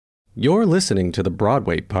You're listening to the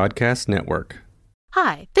Broadway Podcast Network.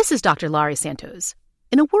 Hi, this is Dr. Laurie Santos.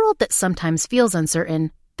 In a world that sometimes feels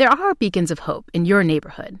uncertain, there are beacons of hope in your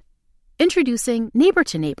neighborhood. Introducing Neighbor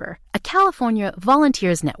to Neighbor, a California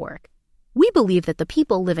volunteers network. We believe that the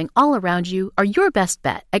people living all around you are your best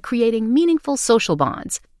bet at creating meaningful social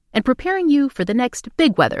bonds and preparing you for the next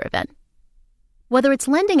big weather event. Whether it's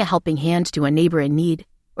lending a helping hand to a neighbor in need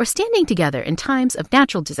or standing together in times of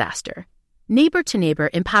natural disaster, Neighbor to Neighbor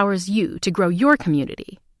empowers you to grow your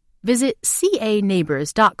community. Visit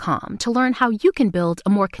caneighbors.com to learn how you can build a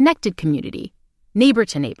more connected community. Neighbor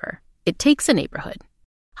to Neighbor. It takes a neighborhood.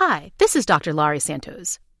 Hi, this is Dr. Laurie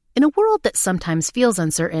Santos. In a world that sometimes feels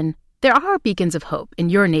uncertain, there are beacons of hope in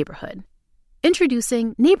your neighborhood.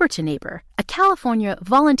 Introducing Neighbor to Neighbor, a California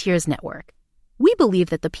volunteers network. We believe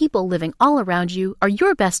that the people living all around you are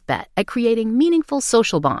your best bet at creating meaningful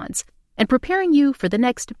social bonds and preparing you for the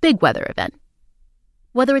next big weather event.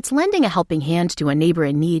 Whether it's lending a helping hand to a neighbor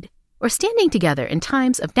in need or standing together in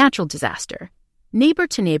times of natural disaster, Neighbor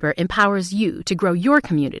to Neighbor empowers you to grow your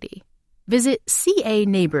community. Visit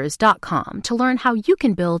caneighbors.com to learn how you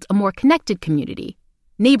can build a more connected community.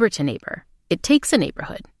 Neighbor to Neighbor. It takes a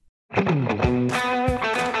neighborhood.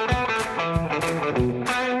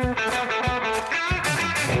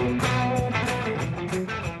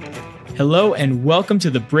 Hello and welcome to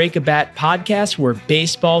the Break a Bat podcast where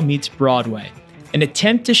baseball meets Broadway. An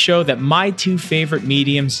attempt to show that my two favorite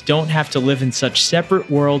mediums don't have to live in such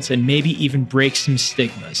separate worlds and maybe even break some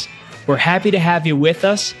stigmas. We're happy to have you with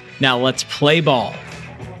us. Now let's play ball.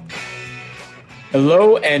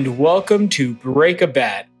 Hello and welcome to Break a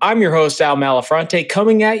Bat. I'm your host, Al Malafronte,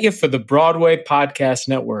 coming at you for the Broadway Podcast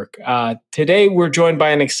Network. Today, we're joined by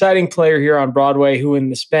an exciting player here on Broadway who in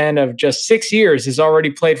the span of just 6 years has already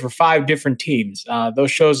played for 5 different teams.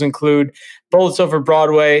 Those shows include Bullets Over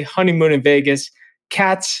Broadway, Honeymoon in Vegas,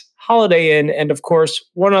 Cats, Holiday Inn, and of course,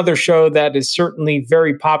 one other show that is certainly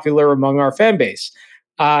very popular among our fan base.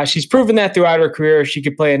 She's proven that throughout her career. She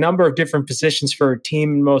could play a number of different positions for her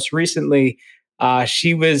team. Most recently,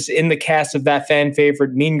 she was in the cast of that fan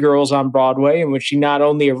favorite Mean Girls on Broadway, in which she not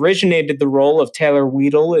only originated the role of Taylor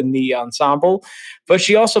Weedle in the ensemble, but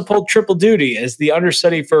she also pulled triple duty as the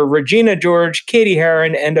understudy for Regina George, Katie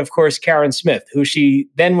Heron, and of course, Karen Smith, who she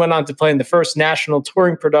then went on to play in the first national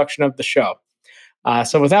touring production of the show.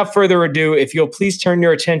 So without further ado, if you'll please turn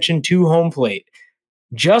your attention to home plate,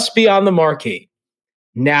 just beyond the marquee,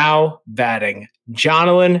 now batting,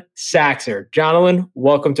 Jonalyn Saxer. Jonalyn,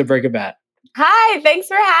 welcome to Break a Bat. Hi, thanks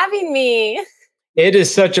for having me. It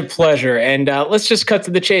is such a pleasure. And let's just cut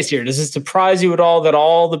to the chase here. Does it surprise you at all that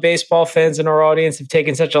all the baseball fans in our audience have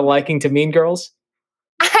taken such a liking to Mean Girls?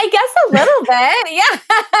 I guess a little bit, yeah.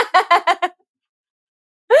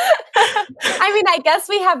 I mean, I guess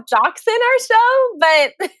we have jocks in our show,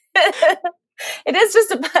 but it is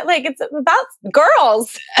just about, it's about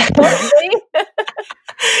girls.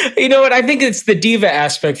 You know what? I think it's the diva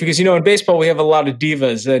aspect because, in baseball, we have a lot of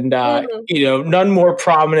divas and, none more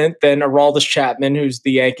prominent than Aroldis Chapman, who's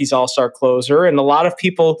the Yankees all-star closer. And a lot of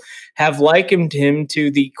people have likened him to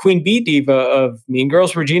the Queen Bee diva of Mean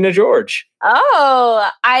Girls, Regina George. Oh,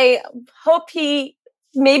 I hope he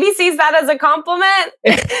maybe sees that as a compliment.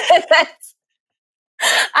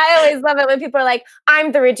 I always love it when people are like,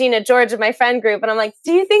 I'm the Regina George of my friend group. And I'm like,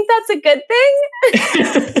 do you think that's a good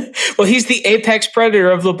thing? Well, he's the apex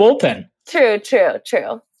predator of the bullpen. True.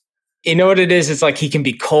 You know what it is? It's like he can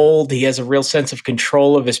be cold. He has a real sense of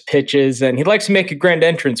control of his pitches. And he likes to make a grand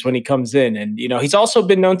entrance when he comes in. And, he's also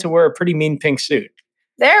been known to wear a pretty mean pink suit.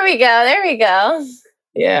 There we go.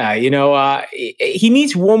 Yeah, he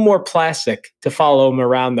needs one more plastic to follow him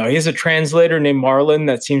around, though. He has a translator named Marlon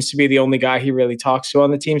that seems to be the only guy he really talks to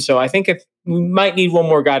on the team. So I think we might need one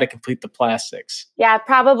more guy to complete the plastics. Yeah,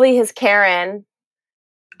 probably his Karen.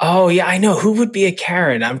 Oh, yeah, I know. Who would be a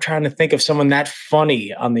Karen? I'm trying to think of someone that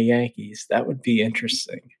funny on the Yankees. That would be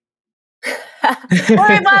interesting. Well,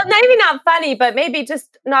 maybe not funny, but maybe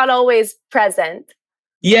just not always present.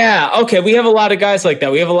 Yeah, okay. We have a lot of guys like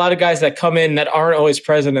that. We have a lot of guys that come in that aren't always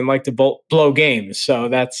present and like to blow games. So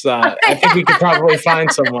that's, I think we could probably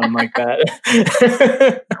find someone like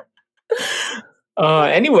that.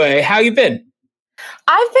 Anyway, how you been?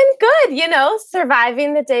 I've been good,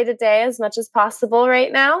 surviving the day-to-day as much as possible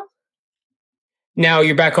right now. Now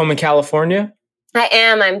you're back home in California? I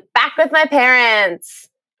am. I'm back with my parents.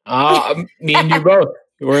 Me and you both.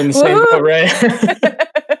 We're in the same boat, right?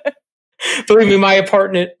 Believe me, my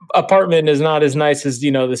apartment is not as nice as,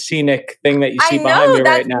 the scenic thing that you see behind me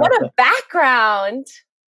right now. What a background.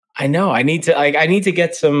 I know. I need to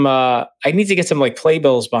get some. I need to get some like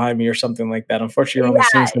playbills behind me or something like that. Unfortunately, you're only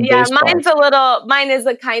seeing some Yeah. baseball. Mine is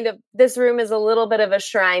a kind of, this room is a little bit of a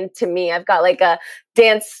shrine to me. I've got like a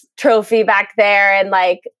dance trophy back there and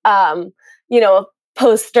like,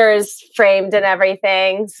 posters framed and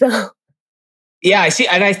everything. So Yeah, I see,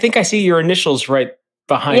 and I think I see your initials right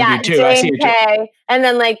behind you too. I see your J&K. And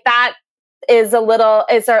then like that is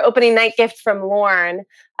it's our opening night gift from Lorne.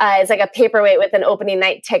 It's like a paperweight with an opening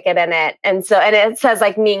night ticket in it. And it says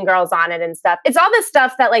like Mean Girls on it and stuff. It's all this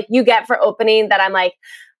stuff that like you get for opening that I'm like,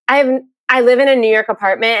 I live in a New York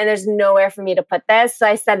apartment and there's nowhere for me to put this. So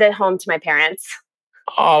I send it home to my parents.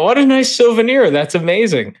 Oh, what a nice souvenir. That's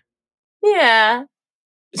amazing. Yeah.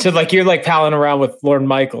 So like you're like palling around with Lorne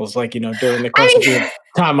Michaels, like, during the course of your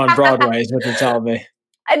time on Broadway is what you're telling me.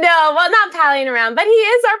 No, well, not palling around, but he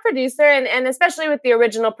is our producer. And especially with the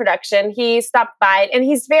original production, he stopped by and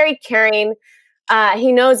he's very caring.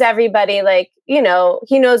 He knows everybody, like, he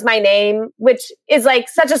knows my name, which is like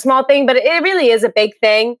such a small thing, but it really is a big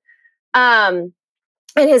thing. And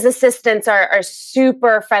his assistants are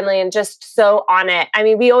super friendly and just so on it. I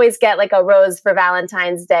mean, we always get like a rose for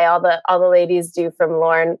Valentine's Day. All the ladies do from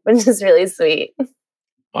Lorne, which is really sweet.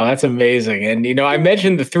 Oh, that's amazing. And, I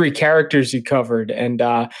mentioned the 3 characters you covered. And,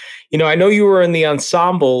 I know you were in the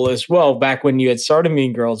ensemble as well back when you had started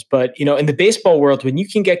Mean Girls. But, in the baseball world, when you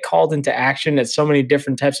can get called into action at so many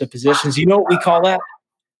different types of positions, you know what we call that?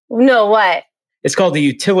 No, what? It's called a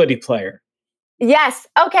utility player. Yes.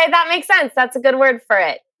 Okay, that makes sense. That's a good word for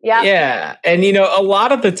it. Yeah. Yeah. And, a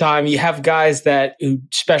lot of the time you have guys who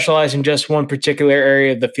specialize in just one particular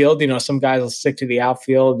area of the field. Some guys will stick to the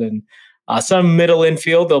outfield and some middle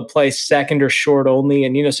infield, they'll play second or short only.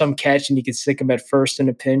 And, some catch and you can stick them at first in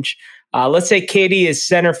a pinch. Let's say Katie is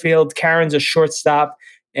center field, Karen's a shortstop,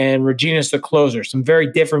 and Regina's the closer. Some very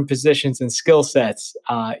different positions and skill sets,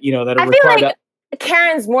 that are required. Feel like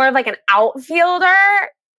Karen's more of like an outfielder.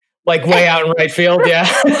 Like way out in right field, yeah.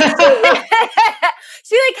 She like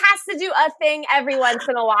has to do a thing every once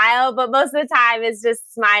in a while, but most of the time is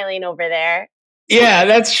just smiling over there. Yeah,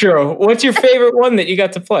 that's true. What's your favorite one that you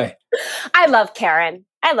got to play? I love Karen.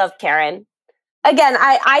 Again,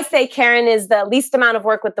 I say Karen is the least amount of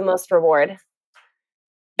work with the most reward.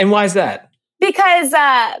 And why is that? Because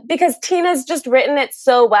Tina's just written it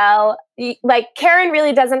so well. Like Karen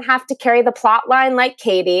really doesn't have to carry the plot line like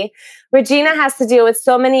Katie. Regina has to deal with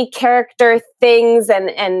so many character things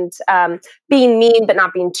and being mean but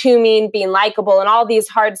not being too mean, being likable, and all these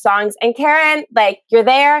hard songs. And Karen, like you're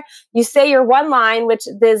there, you say your one line, which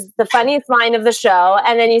is the funniest line of the show,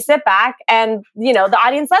 and then you sit back and the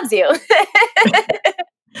audience loves you.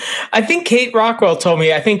 I think Kate Rockwell told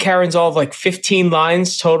me, I think Karen's all of like 15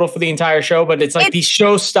 lines total for the entire show, but it's like these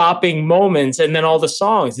show-stopping moments and then all the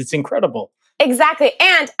songs. It's incredible. Exactly.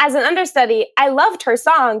 And as an understudy, I loved her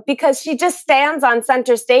song because she just stands on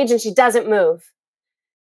center stage and she doesn't move.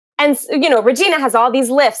 And, Regina has all these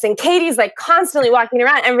lifts and Katie's like constantly walking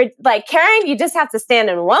around. And like Karen, you just have to stand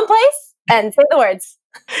in one place and say the words.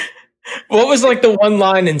 What was like the one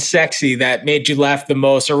line in Sexy that made you laugh the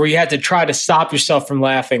most, or where you had to try to stop yourself from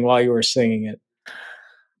laughing while you were singing it?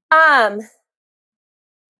 That's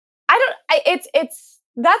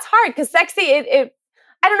hard because Sexy, I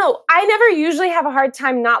don't know. I never usually have a hard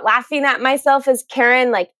time not laughing at myself as Karen,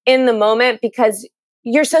 like in the moment, because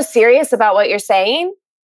you're so serious about what you're saying.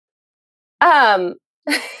 So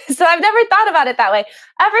I've never thought about it that way.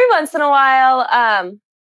 Every once in a while, I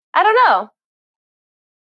don't know.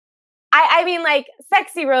 I mean, like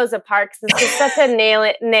Sexy Rosa Parks is just such a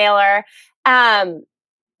nailer.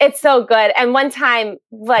 It's so good. And one time,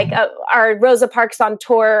 like our Rosa Parks on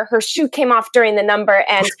tour, her shoe came off during the number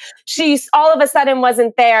and she all of a sudden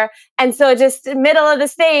wasn't there. And so just middle of the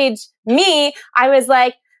stage, I was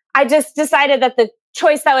like, I just decided that the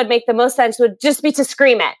choice that would make the most sense would just be to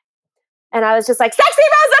scream it. And I was just like, Sexy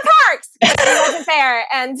Rosa Parks! And it wasn't there.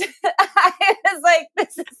 And I was like,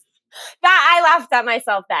 I laughed at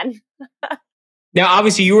myself then. Now,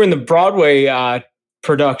 obviously, you were in the Broadway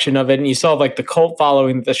production of it, and you saw like the cult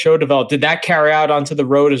following that the show developed. Did that carry out onto the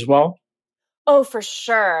road as well? Oh, for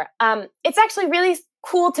sure. It's actually really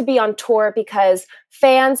cool to be on tour because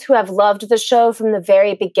fans who have loved the show from the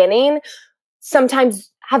very beginning sometimes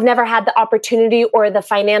have never had the opportunity or the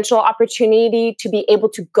financial opportunity to be able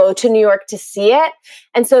to go to New York to see it.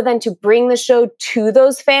 And so then to bring the show to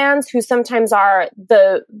those fans who sometimes are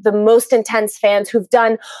the most intense fans who've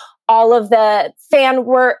done all of the fan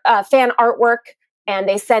artwork, and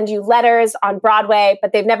they send you letters on Broadway,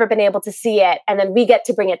 but they've never been able to see it. And then we get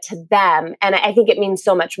to bring it to them. And I think it means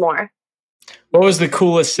so much more. What was the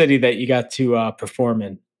coolest city that you got to perform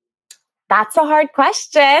in? That's a hard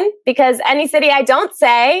question because any city I don't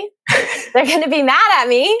say, they're going to be mad at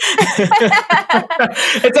me.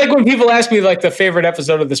 It's like when people ask me like the favorite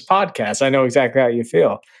episode of this podcast. I know exactly how you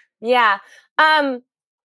feel. Yeah.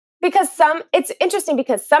 Because it's interesting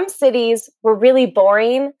because some cities were really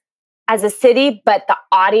boring as a city, but the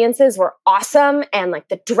audiences were awesome and like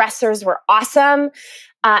the dressers were awesome.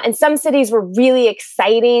 And some cities were really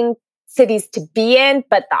exciting cities to be in,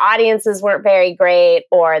 but the audiences weren't very great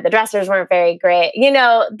or the dressers weren't very great,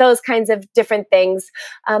 those kinds of different things.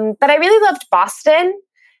 But I really loved Boston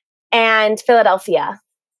and Philadelphia.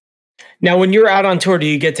 Now, when you're out on tour, do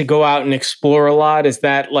you get to go out and explore a lot? Is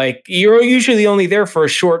that like, you're usually only there for a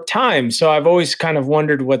short time. So I've always kind of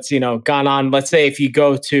wondered what's, gone on. Let's say if you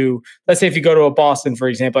go to a Boston, for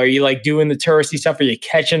example, are you like doing the touristy stuff? Are you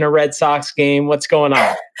catching a Red Sox game? What's going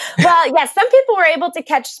on? Well, yes, some people were able to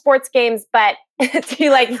catch sports games, but do you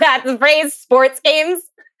like that phrase, sports games?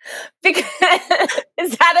 Because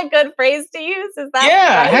is that a good phrase to use? Is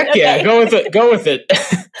that right? Heck yeah, okay. Go with it.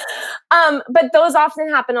 But those often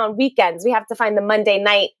happen on weekends. We have to find the Monday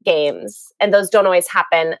night games, and those don't always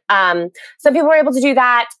happen. Some people were able to do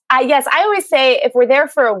that. Yes, I always say if we're there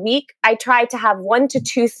for a week, I try to have 1 to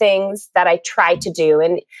 2 things that I try to do,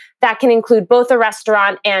 and that can include both a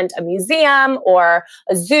restaurant and a museum or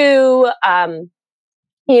a zoo.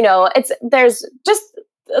 There's just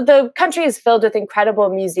the country is filled with incredible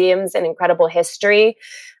museums and incredible history,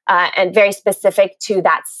 and very specific to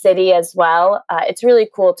that city as well. It's really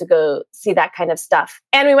cool to go see that kind of stuff.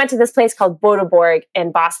 And we went to this place called Bodeborg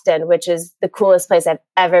in Boston, which is the coolest place I've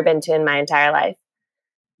ever been to in my entire life.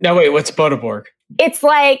 Now, wait, what's Bodeborg? It's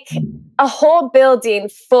like a whole building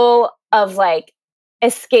full of like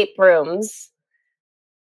escape rooms.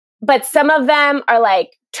 But some of them are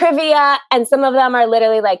like trivia and some of them are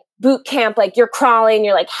literally like boot camp. Like you're crawling,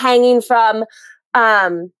 you're like hanging from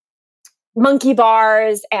monkey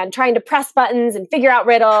bars and trying to press buttons and figure out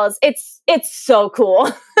riddles. It's so cool.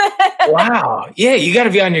 Wow. Yeah, you got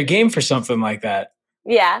to be on your game for something like that.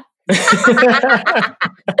 Yeah.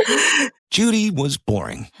 Judy was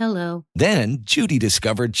boring. Hello. Then Judy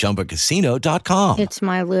discovered ChumbaCasino.com. It's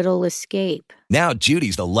my little escape. Now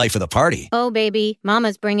Judy's the life of the party. Oh, baby,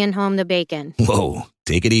 mama's bringing home the bacon. Whoa,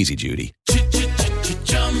 take it easy, Judy.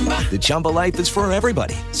 The Chumba life is for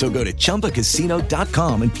everybody. So go to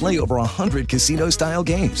ChumbaCasino.com and play over 100 casino-style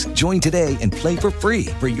games. Join today and play for free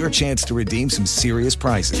for your chance to redeem some serious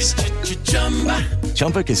prizes.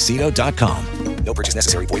 ChumbaCasino.com. No purchase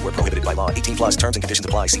necessary. Void where prohibited by law. 18+ terms and conditions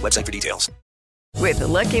apply. See website for details. With the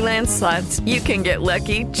Lucky Land Slots, you can get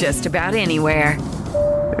lucky just about anywhere.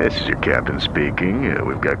 This is your captain speaking.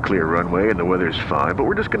 We've got clear runway and the weather's fine, but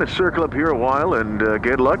we're just going to circle up here a while and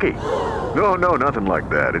get lucky. No, nothing like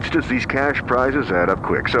that. It's just these cash prizes add up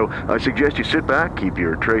quick. So I suggest you sit back, keep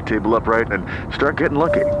your tray table upright, and start getting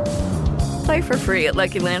lucky. Play for free at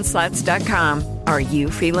LuckyLandSlots.com. Are you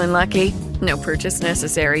feeling lucky? No purchase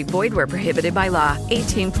necessary. Void where prohibited by law.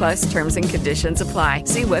 18+ terms and conditions apply.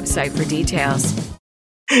 See website for details.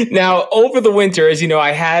 Now, over the winter, as you know,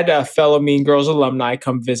 I had a fellow Mean Girls alumni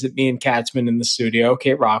come visit me and Katzman in the studio,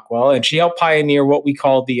 Kate Rockwell, and she helped pioneer what we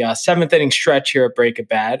call the 7th inning stretch here at Break It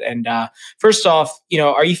Bad. And first off,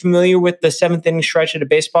 are you familiar with the 7th inning stretch at a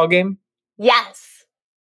baseball game? Yes.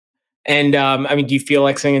 And do you feel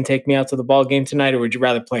like singing "Take Me Out to the Ball Game" tonight, or would you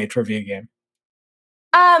rather play a trivia game?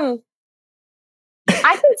 I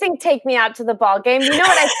can sing "Take Me Out to the Ball Game." You know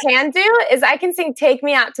what I can do is I can sing "Take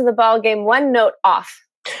Me Out to the Ball Game" 1 note off.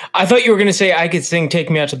 I thought you were going to say I could sing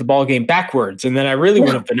 "Take Me Out to the Ball Game" backwards, and then I really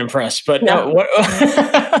would have been impressed. But no.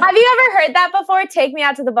 Have you ever heard that before? "Take Me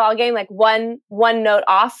Out to the Ball Game," like one note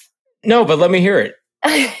off. No, but let me hear it.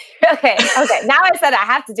 Okay. Now I said I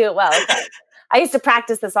have to do it well. Okay. I used to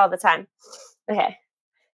practice this all the time. Okay.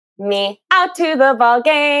 Me out to the ball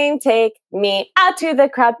game, take me out to the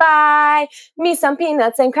crowd, buy me some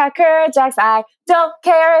peanuts and Cracker Jacks. I don't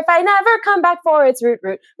care if I never come back for it's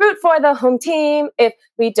root for the home team. If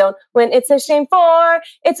we don't win, it's a shame for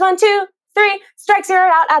it's 1, 2, 3 strikes, you're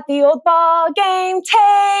out at the old ball game.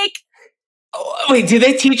 Take. Oh, wait, did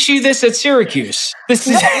they teach you this at Syracuse? They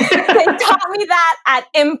taught me that at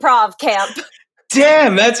improv camp.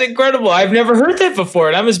 Damn, that's incredible. I've never heard that before.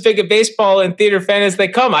 And I'm as big a baseball and theater fan as they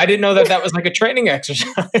come. I didn't know that was like a training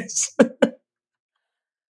exercise.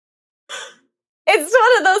 It's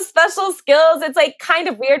one of those special skills. It's like kind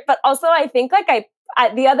of weird, but also I think like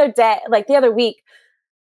the other week,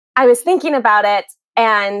 I was thinking about it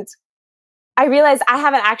and I realized I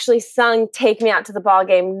haven't actually sung "Take Me Out to the Ball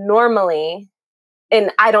Game" normally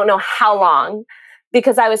in I don't know how long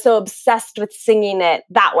because I was so obsessed with singing it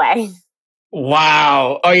that way.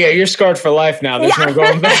 Wow. Oh, yeah, you're scarred for life now. There's no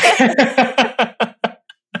going back.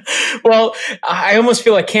 Well, I almost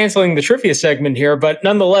feel like canceling the trivia segment here, but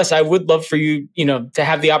nonetheless, I would love for you, to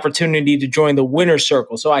have the opportunity to join the winner's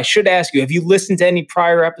circle. So I should ask you, have you listened to any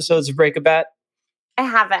prior episodes of Break a Bat? I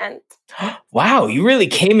haven't. Wow, you really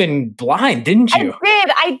came in blind, didn't you?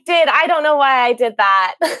 I did. I don't know why I did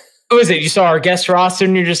that. What was it? You saw our guest roster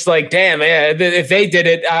and you're just like, damn, yeah, if they did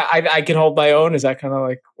it, I can hold my own. Is that kind of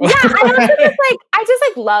like... Yeah, I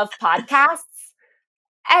just love podcasts.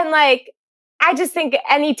 And I just think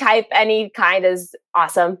any type, any kind is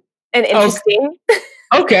awesome and interesting.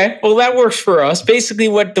 Okay. Well, that works for us. Basically,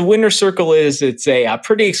 what the Winner Circle is, it's a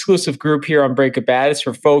pretty exclusive group here on Break a Bat. It's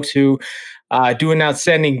for folks who do an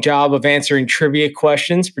outstanding job of answering trivia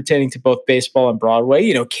questions pertaining to both baseball and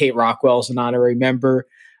Broadway. Kate Rockwell's an honorary member,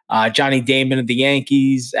 Johnny Damon of the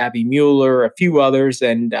Yankees, Abby Mueller, a few others.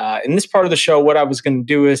 And in this part of the show, what I was going to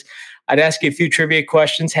do is I'd ask you a few trivia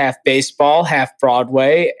questions, half baseball, half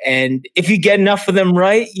Broadway. And if you get enough of them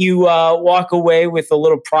right, you walk away with a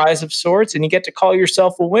little prize of sorts and you get to call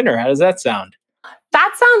yourself a winner. How does that sound?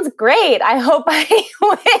 That sounds great. I hope I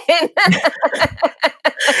win.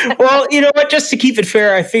 Well, you know what? Just to keep it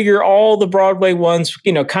fair, I figure all the Broadway ones,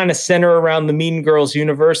 kind of center around the Mean Girls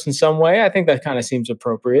universe in some way. I think that kind of seems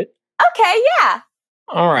appropriate. Okay, yeah.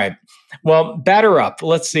 All right. Well, batter up.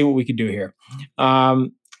 Let's see what we can do here.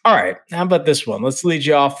 All right. How about this one? Let's lead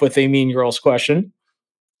you off with a Mean Girls question.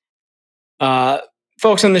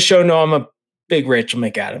 Folks on the show know I'm a big Rachel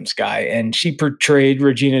McAdams guy, and she portrayed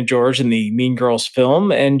Regina George in the Mean Girls film,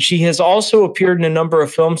 and she has also appeared in a number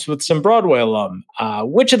of films with some Broadway alum.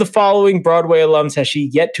 Which of the following Broadway alums has she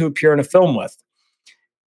yet to appear in a film with?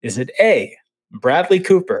 Is it A, Bradley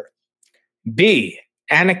Cooper, B,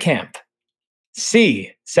 Anna Camp,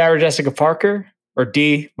 C, Sarah Jessica Parker, or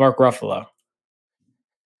D, Mark Ruffalo?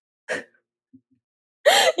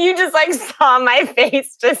 You just saw my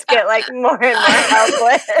face just get more and more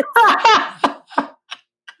helpless.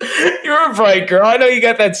 You're a bright girl. I know you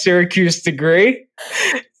got that Syracuse degree.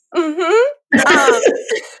 Mm-hmm.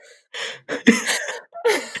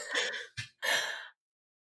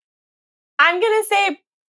 I'm going to say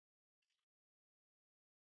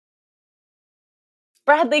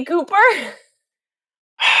Bradley Cooper.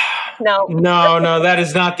 No, that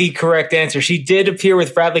is not the correct answer. She did appear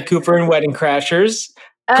with Bradley Cooper in Wedding Crashers.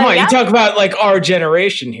 Come on, yeah. You talk about our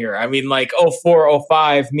generation here. I mean, 04,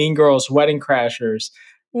 05, Mean Girls, Wedding Crashers.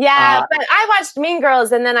 Yeah, but I watched Mean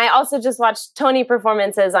Girls, and then I also just watched Tony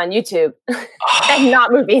performances on YouTube and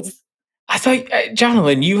not movies. I thought,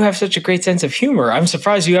 Jonathan, you have such a great sense of humor. I'm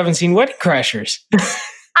surprised you haven't seen Wedding Crashers.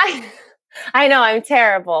 I know, I'm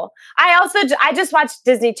terrible. I just watched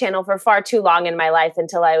Disney Channel for far too long in my life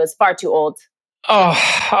until I was far too old. Oh,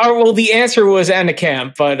 well, the answer was Anna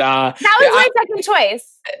Camp, but that was my second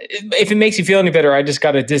choice. If it makes you feel any better, I just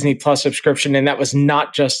got a Disney Plus subscription, and that was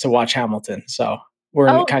not just to watch Hamilton. So we're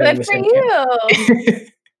kind of in the same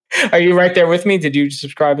camp. Are you right there with me? Did you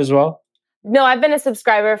subscribe as well? No, I've been a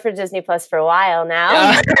subscriber for Disney Plus for a while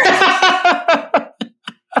now.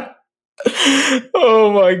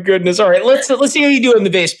 Oh my goodness! All right, let's see how you do in the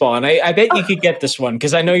baseball, and I bet you could get this one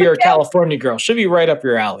because I know you're a California girl. Should be right up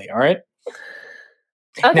your alley. All right.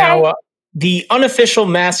 Okay. Now, the unofficial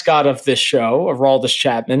mascot of this show, Aroldis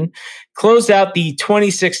Chapman, closed out the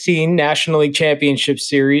 2016 National League Championship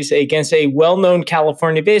Series against a well-known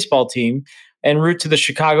California baseball team en route to the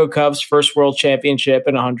Chicago Cubs' first World Championship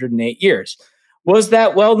in 108 years. Was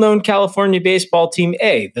that well-known California baseball team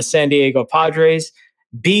A, the San Diego Padres,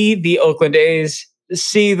 B, the Oakland A's,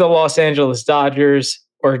 C, the Los Angeles Dodgers,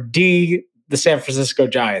 or D, the San Francisco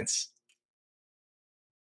Giants?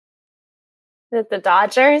 The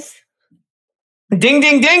Dodgers? Ding,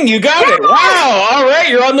 ding, ding. You got it. Wow. All right.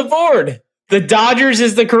 You're on the board. The Dodgers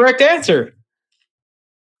is the correct answer.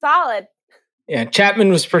 Solid. Yeah. Chapman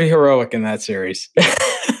was pretty heroic in that series.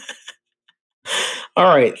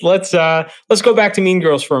 All right. Let's go back to Mean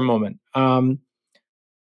Girls for a moment.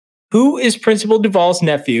 Who is Principal Duvall's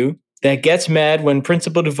nephew that gets mad when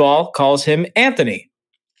Principal Duvall calls him Anthony?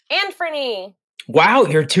 Anthony. Wow,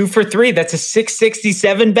 you're 2 for 3. That's a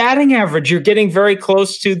 667 batting average. You're getting very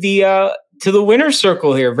close to the winner's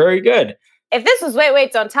circle here. Very good. If this was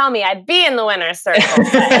Wait, Don't Tell Me, I'd be in the winner's circle.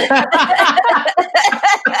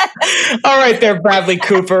 All right there, Bradley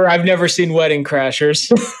Cooper. I've never seen Wedding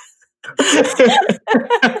Crashers.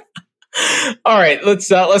 All right, let's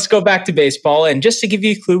go back to baseball. And just to give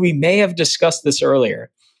you a clue, we may have discussed this earlier.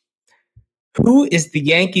 Who is the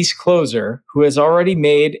Yankees closer who has already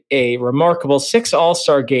made a remarkable 6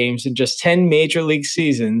 All-Star games in just 10 Major League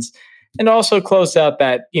seasons and also closed out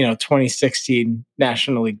that 2016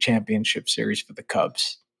 National League Championship Series for the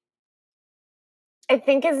Cubs. I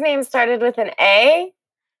think his name started with an A.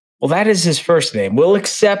 Well, that is his first name. We'll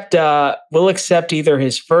accept either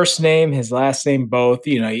his first name, his last name, both.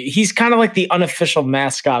 He's kind of like the unofficial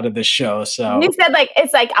mascot of the show. So you said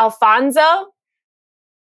it's like Alfonso.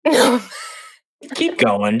 Keep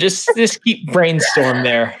going. Just keep brainstorm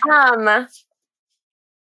there.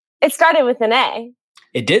 It started with an A.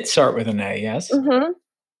 It did start with an A, yes. Mm-hmm.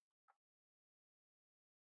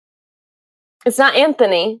 It's not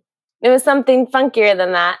Anthony. It was something funkier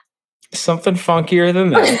than that. Something funkier than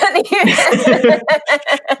that.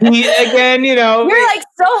 Again, You're like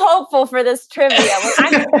so hopeful for this trivia.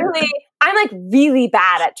 I'm like really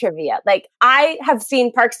bad at trivia. Like I have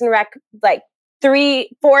seen Parks and Rec like 3,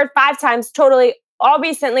 4, 5 times totally, all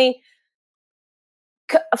recently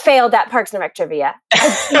failed at Parks and Rec trivia.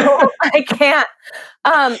 I can't.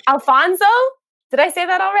 Alfonso? Did I say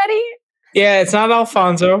that already? Yeah, it's not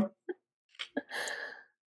Alfonso.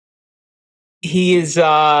 He's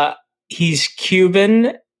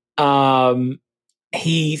Cuban.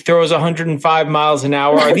 He throws 105 miles an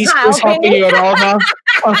hour. Are these clues helping you at all now?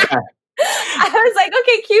 Okay. I was like,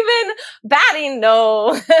 okay, Cuban batting,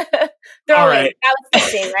 no. Throwing. Right. That was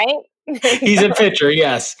pitching, right? He's a pitcher,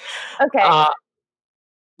 yes. Okay.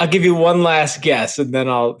 I'll give you one last guess, and then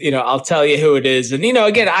I'll tell you who it is. And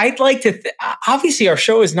again, I'd like to. Obviously, our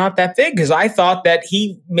show is not that big because I thought that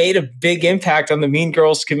he made a big impact on the Mean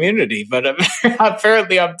Girls community, but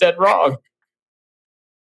apparently, I'm dead wrong.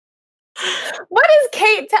 What is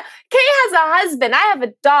Kate? Kate has a husband. I have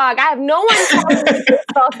a dog. I have no one telling me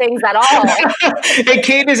baseball things at all. And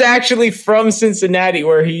Kate is actually from Cincinnati,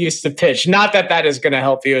 where he used to pitch. Not that is going to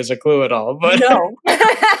help you as a clue at all, but no.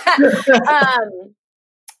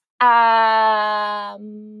 It's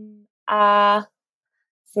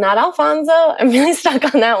not Alfonso. I'm really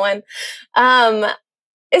stuck on that one.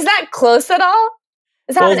 Is that close at all?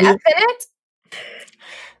 Is that an F in it?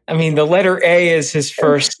 I mean, the letter A is his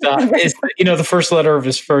first, is the first letter of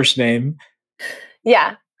his first name.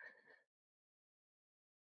 Yeah.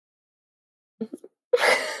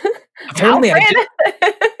 Apparently,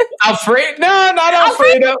 Alfredo? No, not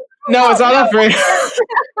Alfredo. No, it's not Alfredo.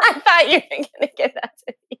 I thought you were going to give that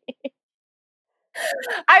to me.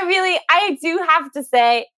 I do have to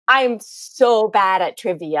say, I'm so bad at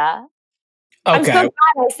trivia. Okay. I'm so bad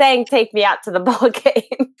at saying "Take Me Out to the Ball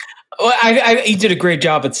Game." Well, you did a great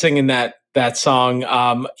job at singing that song.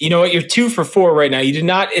 You know what? You're 2 for 4 right now. You did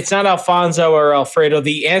not. It's not Alfonso or Alfredo.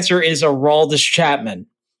 The answer is Aroldis Chapman.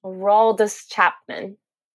 Aroldis Chapman.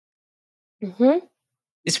 Mm-hmm.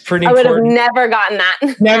 It's pretty. I would have never gotten that.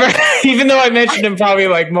 Never, even though I mentioned him probably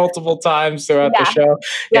like multiple times throughout the show.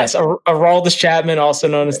 Yes, Aroldis Chapman, also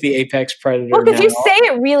known as the apex predator. Well, because you say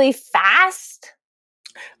it really fast.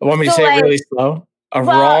 Want me to say it really slow?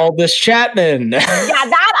 Aroldis Chapman. Yeah,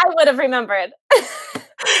 that I would have remembered.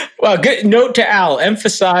 Well, good note to Al.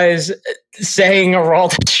 Emphasize saying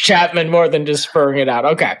Aroldis Chapman more than just spurring it out.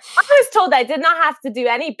 Okay. I was told I did not have to do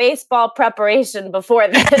any baseball preparation before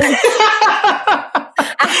this.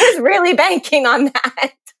 I was really banking on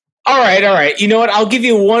that. All right. You know what? I'll give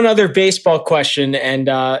you one other baseball question. And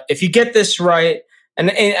if you get this right, and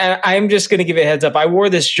I'm just going to give you a heads up. I wore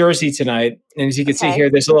this jersey tonight. And as you can see here,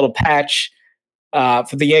 there's a little patch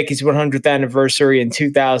for the Yankees 100th anniversary in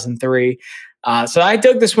 2003. So I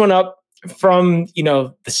dug this one up from,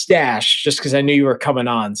 the stash just because I knew you were coming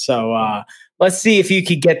on. So let's see if you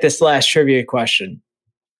could get this last trivia question.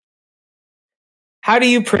 How do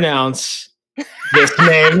you pronounce this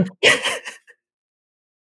name?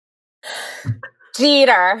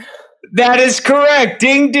 Jeter. That is correct.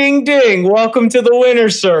 Ding, ding, ding. Welcome to the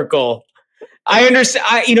winner's circle. I understand.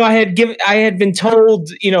 I had been told,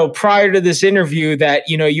 prior to this interview that,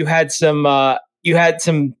 you had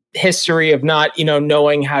some history of not,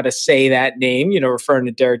 knowing how to say that name, referring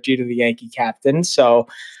to Derek Jeter, the Yankee captain. So,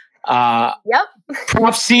 yep.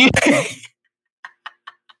 Props to you.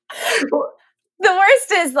 The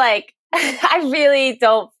worst is I'm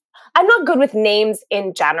not good with names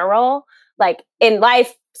in general, like in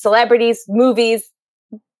life, celebrities, movies,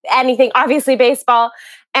 anything, obviously baseball.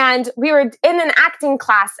 And we were in an acting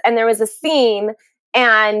class and there was a scene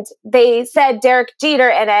and they said Derek Jeter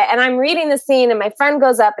in it. And I'm reading the scene and my friend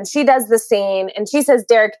goes up and she does the scene and she says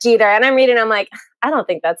Derek Jeter. And I'm reading, I'm like, I don't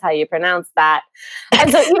think that's how you pronounce that. And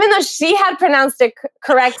so even though she had pronounced it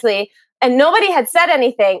correctly and nobody had said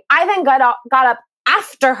anything, I then got up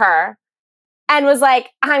after her and was like,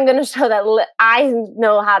 I'm going to show that I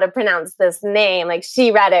know how to pronounce this name. Like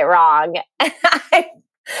she read it wrong.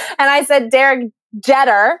 And I said Derek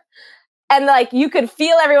Jeter. And like, you could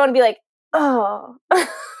feel everyone be like, oh.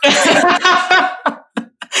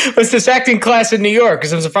 Was this acting class in New York?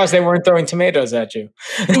 Because I'm surprised they weren't throwing tomatoes at you.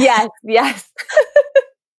 Yes.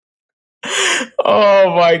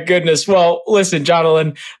 Oh my goodness. Well, listen,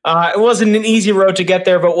 Jonalyn, it wasn't an easy road to get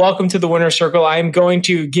there, but welcome to the winner's circle. I am going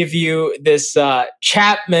to give you this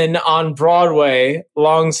Chapman on Broadway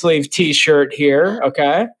long sleeve t-shirt here.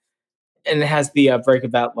 Okay. And it has the Break a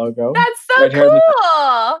Bat logo. That's so right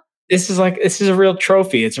cool. This is a real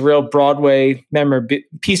trophy. It's a real Broadway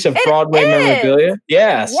piece of Broadway memorabilia.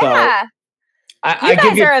 Yeah. So you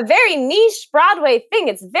guys are a very niche Broadway thing.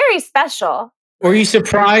 It's very special. Were you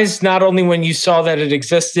surprised not only when you saw that it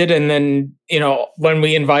existed and then, when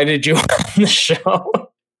we invited you on the show? A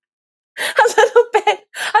little bit.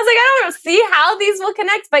 I was like, I don't see how these will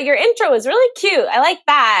connect, but your intro was really cute. I like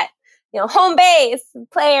that. Home base,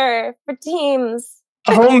 player for teams.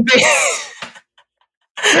 Home base.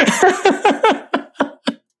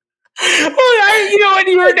 Well, when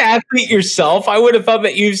you're an athlete yourself, I would have thought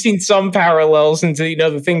that you've seen some parallels into,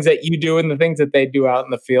 the things that you do and the things that they do out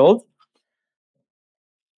in the field.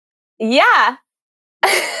 Yeah.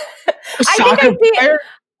 Soccer player?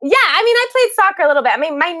 Yeah, I played soccer a little bit.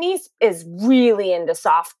 My niece is really into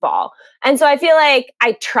softball. And so I feel like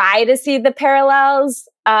I try to see the parallels.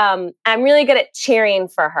 I'm really good at cheering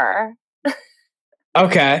for her.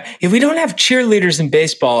 Okay. Yeah, we don't have cheerleaders in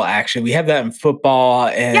baseball, actually. We have that in football.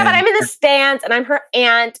 Yeah, but I'm in the stands, and I'm her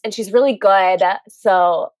aunt, and she's really good.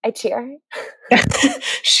 So I cheer.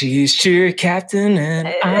 She's cheer captain, and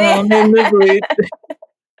I'm in the bleed.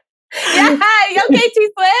 Yeah, you okay, T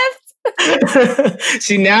Swift?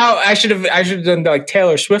 See, now I should have done like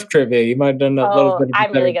Taylor Swift trivia. You might have done a little bit of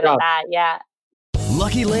I'm really good at that, yeah.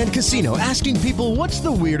 Lucky Land Casino, asking people, what's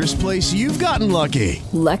the weirdest place you've gotten lucky?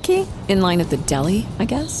 Lucky? In line at the deli, I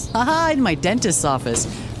guess? Aha, in my dentist's office.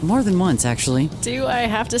 More than once, actually. Do I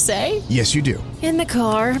have to say? Yes, you do. In the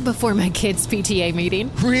car before my kids' PTA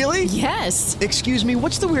meeting. Really? Yes. Excuse me,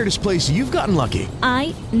 what's the weirdest place you've gotten lucky?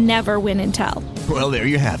 I never win and tell. Well, there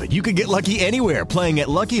you have it. You can get lucky anywhere, playing at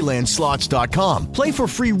LuckyLandSlots.com. Play for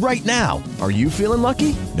free right now. Are you feeling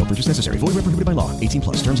lucky? No purchase necessary. Void where prohibited by law.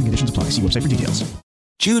 18+. Terms and conditions apply. See website for details.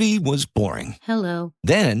 Judy was boring. Hello.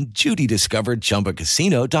 Then Judy discovered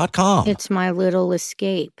ChumbaCasino.com. It's my little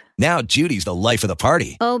escape. Now Judy's the life of the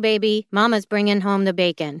party. Oh, baby, mama's bringing home the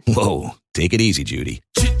bacon. Whoa, take it easy, Judy.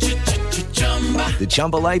 The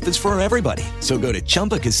Chumba life is for everybody. So go to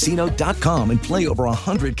ChumbaCasino.com and play over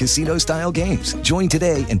 100 casino-style games. Join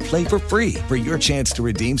today and play for free for your chance to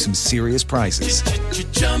redeem some serious prizes.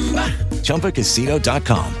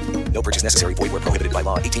 ChumbaCasino.com. No purchase necessary. Void where prohibited by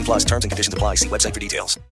law. 18+. Terms and conditions apply. See website for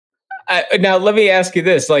details. Now, let me ask you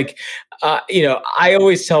this. I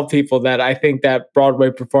always tell people that I think that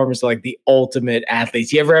Broadway performers are like the ultimate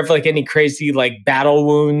athletes. You ever have any crazy battle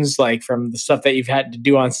wounds, from the stuff that you've had to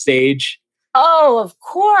do on stage? Oh, of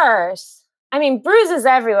course. Bruises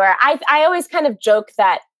everywhere. I always kind of joke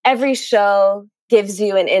that every show gives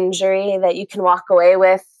you an injury that you can walk away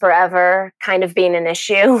with forever kind of being an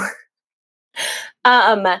issue.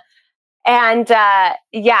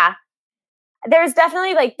 Yeah, there's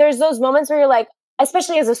definitely there's those moments where you're like,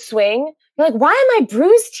 especially as a swing, you're like, why am I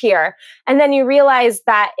bruised here? And then you realize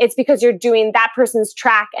that it's because you're doing that person's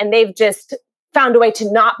track and they've just found a way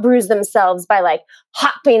to not bruise themselves by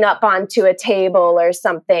hopping up onto a table or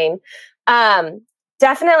something.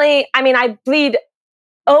 Definitely. I bleed.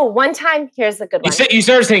 Oh, one time, here's a good one. You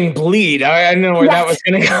started saying bleed. I don't know where that was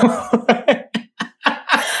going to go.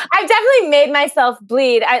 I've definitely made myself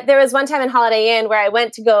bleed. There was one time in Holiday Inn where I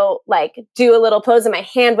went to go do a little pose and my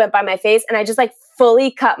hand went by my face and I just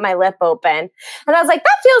fully cut my lip open. And I was like,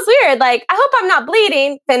 that feels weird. I hope I'm not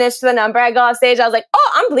bleeding. Finished the number. I go off stage. I was like,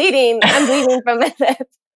 oh, I'm bleeding. I'm bleeding from my lip.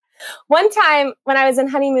 One time when I was in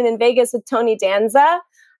Honeymoon in Vegas with Tony Danza,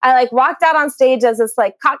 I walked out on stage as this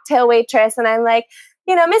cocktail waitress and I'm like,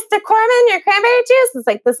 Mr. Corman, your cranberry juice. It's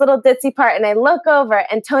this little ditzy part. And I look over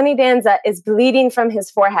and Tony Danza is bleeding from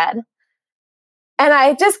his forehead. And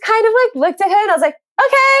I just kind of looked at him and I was like,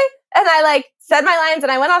 okay. And I said my lines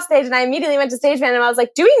and I went off stage and I immediately went to stage man and I was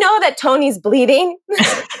like, do we know that Tony's bleeding? And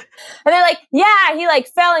they're like, yeah, he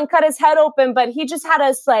fell and cut his head open, but he just had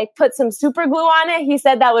us put some super glue on it. He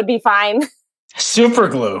said that would be fine. Super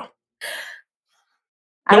glue.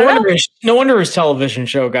 No wonder his television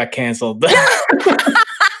show got canceled.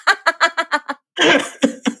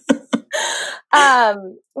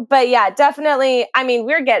 But yeah, definitely.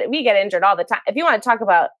 We get injured all the time. If you want to talk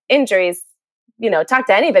about injuries, talk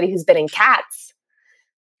to anybody who's been in Cats.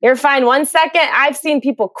 You're fine 1 second. I've seen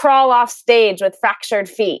people crawl off stage with fractured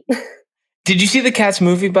feet. Did you see the Cats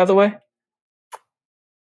movie, by the way?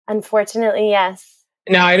 Unfortunately, yes.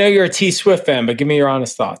 Now, I know you're a T Swift fan, but give me your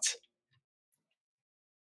honest thoughts.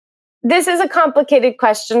 This is a complicated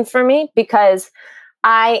question for me because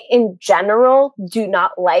I, in general, do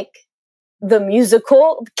not like the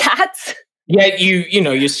musical Cats. Yet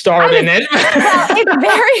you starred in it.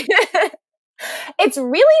 Well, it's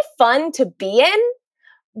really fun to be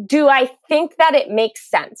in. Do I think that it makes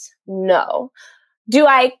sense? No. Do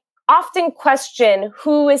I often question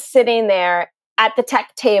who is sitting there at the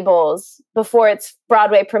tech tables before its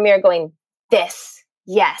Broadway premiere going, this,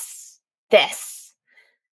 yes, this.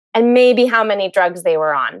 And maybe how many drugs they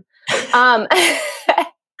were on.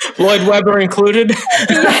 Lloyd Webber included?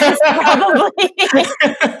 Yes, probably.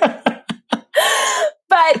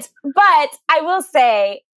 But I will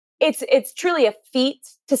say it's truly a feat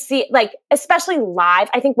to see, like, especially live.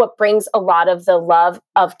 I think what brings a lot of the love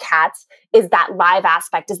of Cats is that live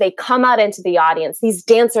aspect. As they come out into the audience, these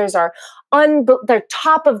dancers are they're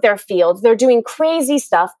top of their field. They're doing crazy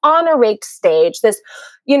stuff on a raked stage.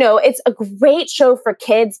 It's a great show for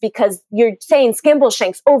kids because you're saying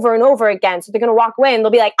Skimbleshanks over and over again. So they're going to walk away and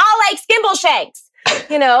they'll be like, I like Skimbleshanks,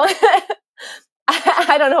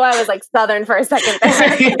 I don't know why I was like Southern for a second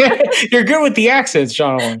there. You're good with the accents,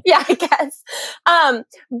 Jonathan. Yeah, I guess.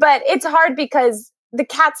 But it's hard because the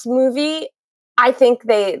Cats movie, I think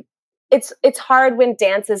it's hard when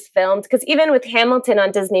dance is filmed because even with Hamilton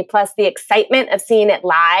on Disney Plus, the excitement of seeing it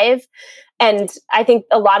live, and I think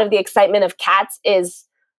a lot of the excitement of Cats is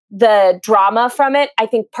the drama from it. I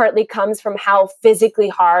think partly comes from how physically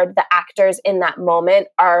hard the actors in that moment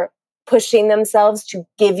are pushing themselves to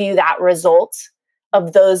give you that result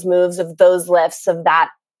of those moves, of those lifts, of that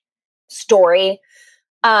story.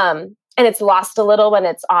 And it's lost a little when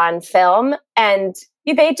it's on film. And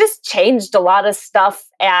they just changed a lot of stuff.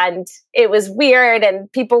 And it was weird. And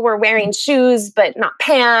people were wearing shoes, but not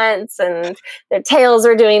pants. And their tails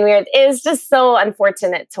were doing weird. It was just so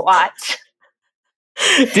unfortunate to watch.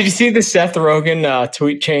 Did you see the Seth Rogen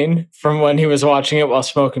tweet chain from when he was watching it while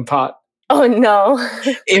smoking pot? Oh, no.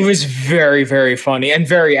 It was very, very funny and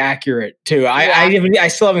very accurate, too. I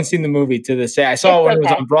still haven't seen the movie to this day. I saw it when it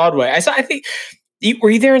was on Broadway. Were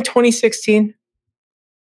you there in 2016?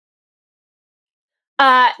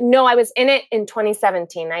 No, I was in it in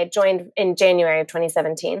 2017. I joined in January of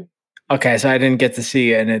 2017. Okay, so I didn't get to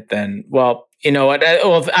see you in it then. Well, you know what?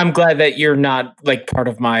 I'm glad that you're not like part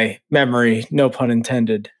of my memory, no pun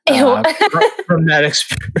intended, from that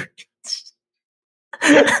experience.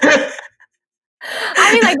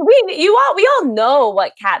 I mean, like we all know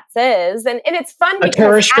what Cats is, and it's fun because a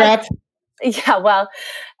tourist trap. Yeah, well,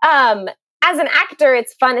 as an actor,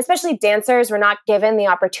 it's fun, especially dancers. We're not given the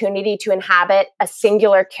opportunity to inhabit a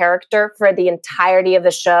singular character for the entirety of the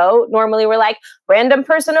show. Normally, we're like random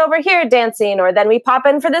person over here dancing, or then we pop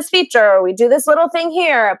in for this feature, or we do this little thing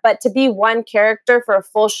here. But to be one character for a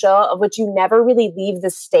full show of which you never really leave the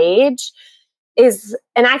stage is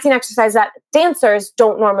an acting exercise that dancers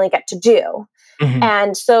don't normally get to do. Mm-hmm.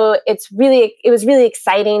 And so it was really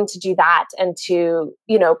exciting to do that and to,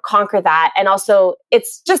 conquer that. And also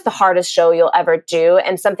it's just the hardest show you'll ever do.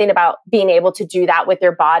 And something about being able to do that with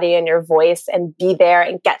your body and your voice and be there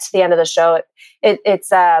and get to the end of the show. It's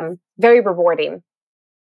very rewarding.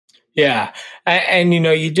 Yeah. And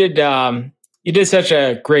you did such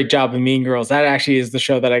a great job in Mean Girls. That actually is the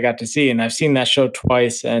show that I got to see. And I've seen that show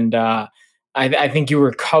twice. And I think it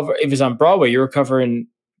was on Broadway. You were covering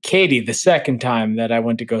Katie the second time that I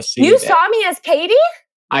went to go see. You saw me as Katie?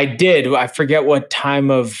 I did. I forget what time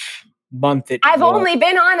of month it was. I've only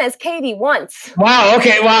been on as Katie once. Wow.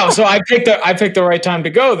 Okay. Wow. So I picked the right time to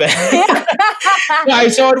go then. Yeah. I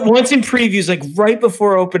saw it once in previews, like right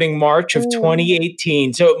before opening March of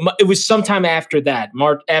 2018. So it was sometime after that,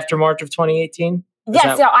 March of 2018.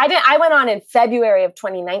 Yes. So I went on in February of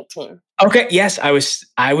 2019. Okay. Yes, I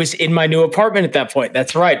was in my new apartment at that point.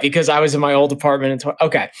 That's right, because I was in my old apartment.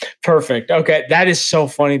 Okay, perfect. Okay, that is so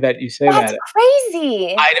funny that you say that. That's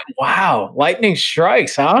crazy. Wow, lightning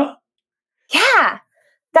strikes, huh? Yeah,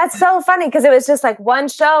 that's so funny because it was just like one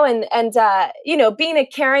show, and being a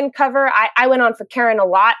Karen cover, I went on for Karen a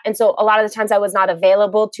lot, and so a lot of the times I was not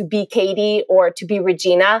available to be Katie or to be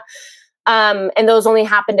Regina. And those only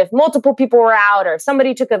happened if multiple people were out or if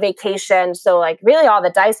somebody took a vacation. So like really all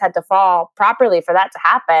the dice had to fall properly for that to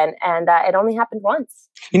happen. And it only happened once.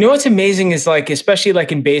 You know, what's amazing is like, especially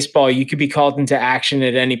like in baseball, you could be called into action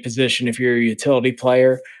at any position if you're a utility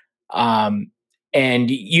player. And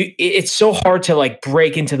it's so hard to like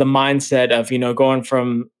break into the mindset of, going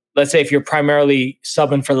from let's say if you're primarily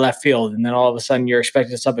subbing for left field and then all of a sudden you're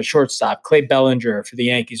expected to sub at shortstop. Clay Bellinger for the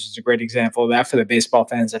Yankees is a great example of that for the baseball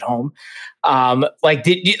fans at home.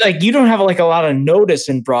 You don't have like a lot of notice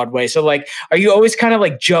in Broadway. So like, are you always kind of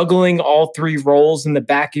like juggling all three roles in the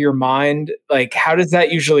back of your mind? Like, how does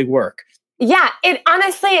that usually work? Yeah,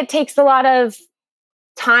 it takes a lot of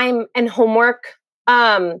time and homework.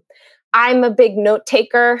 I'm a big note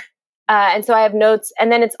taker. And so I have notes.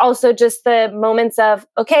 And then it's also just the moments of,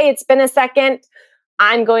 okay, it's been a second.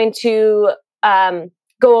 I'm going to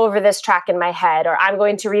go over this track in my head, or I'm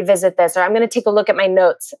going to revisit this, or I'm going to take a look at my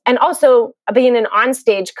notes. And also being an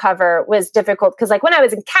onstage cover was difficult because like when I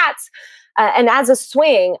was in Cats and as a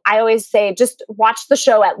swing, I always say, just watch the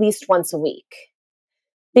show at least once a week.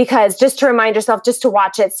 Because just to remind yourself, just to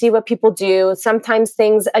watch it, see what people do. Sometimes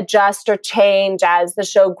things adjust or change as the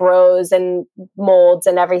show grows and molds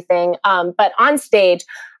and everything. But on stage,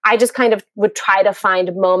 I just kind of would try to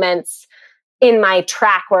find moments in my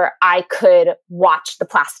track where I could watch the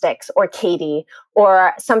Plastics or Katie.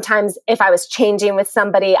 Or sometimes if I was changing with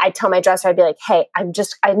somebody, I'd tell my dresser, I'd be like, hey, I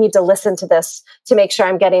need to listen to this to make sure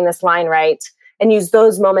I'm getting this line right, and use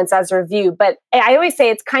those moments as a review. But I always say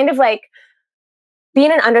it's kind of like,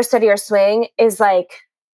 being an understudy or swing is like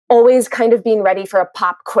always kind of being ready for a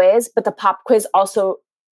pop quiz, but the pop quiz also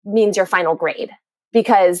means your final grade,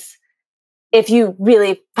 because if you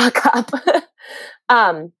really fuck up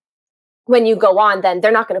when you go on, then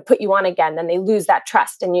they're not going to put you on again. Then they lose that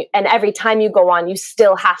trust. And every time you go on, you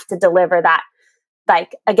still have to deliver that,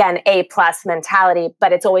 like, again, A+ mentality,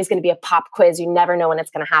 but it's always going to be a pop quiz. You never know when it's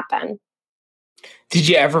going to happen. Did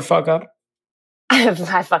you ever fuck up?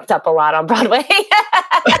 I fucked up a lot on Broadway.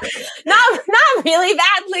 not really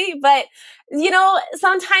badly, but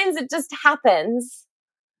sometimes it just happens.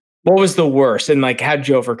 What was the worst, and like, how'd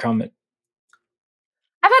you overcome it?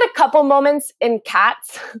 I've had a couple moments in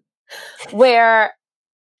Cats where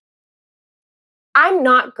I'm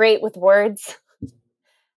not great with words,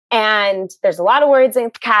 and there's a lot of words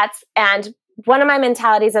in Cats. And one of my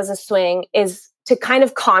mentalities as a swing is to kind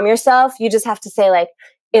of calm yourself. You just have to say like,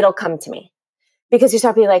 it'll come to me. Because you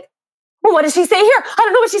start being like, well, what does she say here? I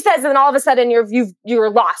don't know what she says. And then all of a sudden you're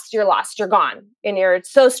lost, you're gone. And you're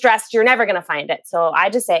so stressed, you're never going to find it. So I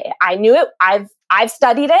just say, I knew it. I've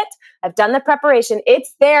studied it. I've done the preparation.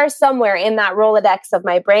 It's there somewhere in that Rolodex of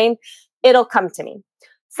my brain. It'll come to me.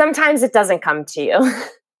 Sometimes it doesn't come to you.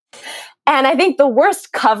 And I think the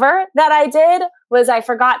worst cover that I did was I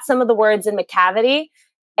forgot some of the words in Macavity.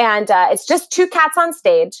 And it's just two cats on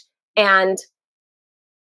stage. And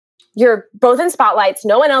you're both in spotlights.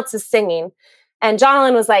 No one else is singing. And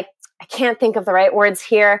Jonalyn was like, I can't think of the right words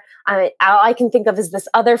here. All I can think of is this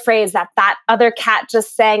other phrase that other cat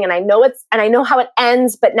just sang. And I know how it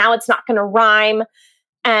ends, but now it's not going to rhyme.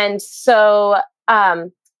 And so I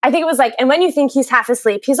think it was like, and when you think he's half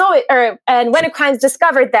asleep, and when a crime's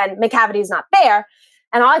discovered, then Macavity's not there.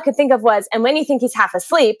 And all I could think of was, and when you think he's half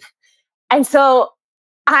asleep. And so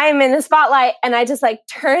I'm in the spotlight, and I just like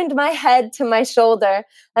turned my head to my shoulder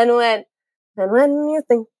and went, and when you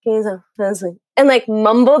think he's asleep, and like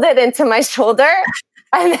mumbled it into my shoulder,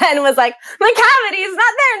 and then was like, Macavity's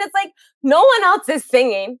not there. And it's like, no one else is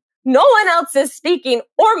singing. No one else is speaking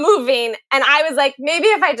or moving. And I was like, maybe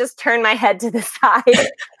if I just turn my head to the side,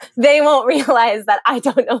 they won't realize that I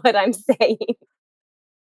don't know what I'm saying.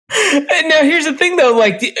 Now, here's the thing, though.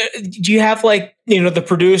 Like, do you have like, the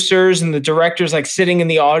producers and the directors like sitting in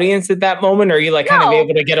the audience at that moment? Or are you like kind of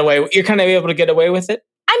able to get away? You're kind of able to get away with it?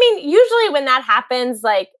 I mean, usually when that happens,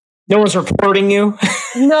 like, no one's reporting you?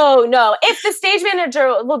 No. If the stage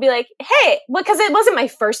manager will be like, hey, because it wasn't my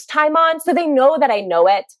first time on, so they know that I know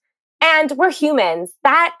it. And we're humans.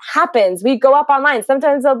 That happens. We go up online.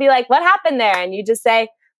 Sometimes they'll be like, what happened there? And you just say,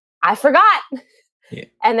 I forgot. Yeah.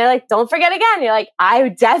 And they're like, don't forget again. You're like, I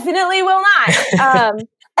definitely will not.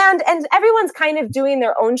 And everyone's kind of doing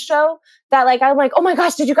their own show that like, I'm like, oh my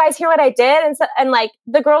gosh, did you guys hear what I did? And like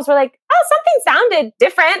the girls were like, oh, something sounded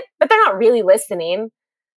different, but they're not really listening.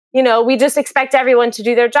 We just expect everyone to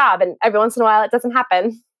do their job. And every once in a while it doesn't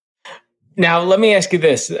happen. Now, let me ask you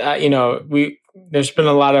this. There's been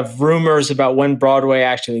a lot of rumors about when Broadway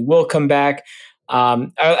actually will come back.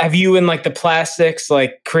 Have you in like the Plastics,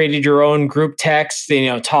 like created your own group text,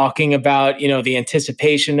 talking about, the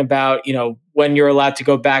anticipation about, when you're allowed to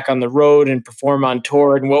go back on the road and perform on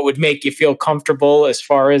tour, and what would make you feel comfortable as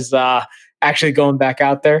far as actually going back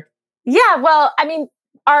out there? Yeah, well, I mean,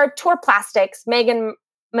 our tour Plastics, Megan,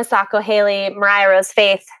 Masako, Haley, Mariah Rose,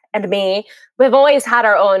 Faith, and me, we've always had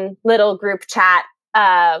our own little group chat.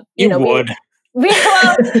 You would. We're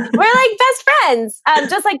like best friends,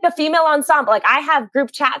 just like the female ensemble. Like I have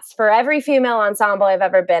group chats for every female ensemble I've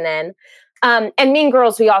ever been in. And Mean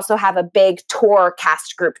Girls, we also have a big tour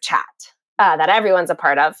cast group chat that everyone's a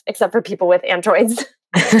part of, except for people with Androids.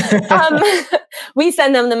 We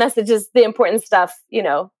send them the messages, the important stuff, you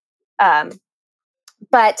know.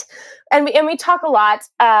 But we talk a lot.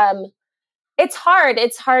 It's hard.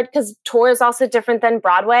 It's hard because tour is also different than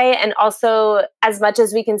Broadway. And also, as much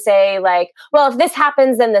as we can say, like, well, if this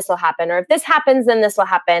happens, then this will happen. Or if this happens, then this will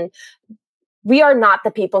happen. We are not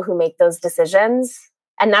the people who make those decisions.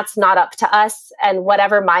 And that's not up to us. And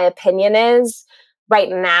whatever my opinion is, right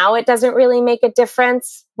now, it doesn't really make a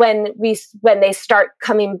difference when they start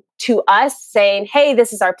coming to us saying, hey,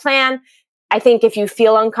 this is our plan. I think if you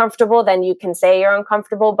feel uncomfortable, then you can say you're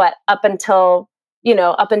uncomfortable. But up until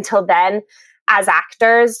then, as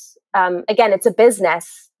actors, again, it's a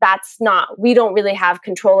business. We don't really have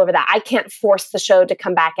control over that. I can't force the show to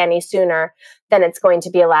come back any sooner than it's going to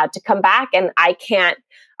be allowed to come back. And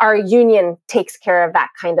our union takes care of that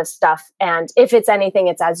kind of stuff. And if it's anything,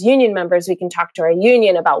 it's as union members, we can talk to our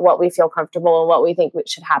union about what we feel comfortable and what we think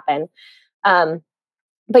should happen.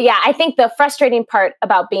 But yeah, I think the frustrating part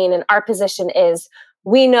about being in our position is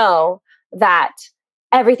we know that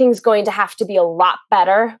everything's going to have to be a lot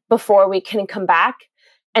better before we can come back.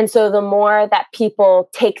 And so the more that people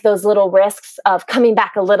take those little risks of coming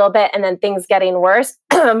back a little bit and then things getting worse,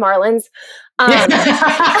 Marlins. Wow,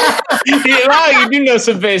 you do know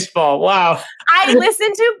some baseball. Wow. I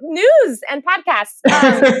listen to news and podcasts.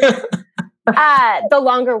 The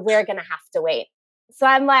longer we're going to have to wait. So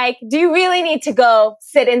I'm like, do you really need to go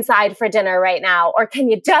sit inside for dinner right now? Or can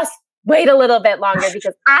you just wait a little bit longer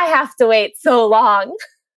because I have to wait so long?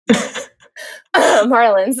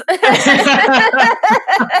 Marlins.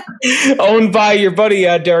 Owned by your buddy,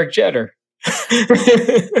 Derek Jeter.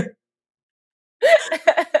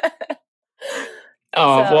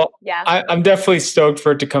 Yeah. I'm definitely stoked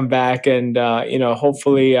for it to come back. And,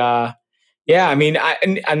 hopefully, I mean,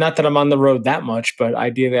 I'm not that I'm on the road that much, but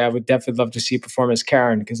ideally I would definitely love to see you perform as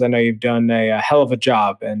Karen, because I know you've done a hell of a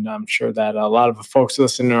job. And I'm sure that a lot of the folks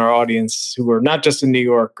listening in our audience who are not just in New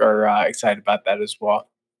York are excited about that as well.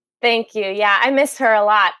 Thank you. Yeah, I miss her a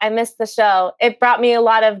lot. I miss the show. It brought me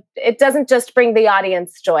it doesn't just bring the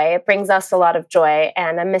audience joy. It brings us a lot of joy,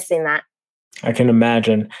 and I'm missing that. I can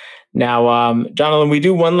imagine. Now, Jonathan, we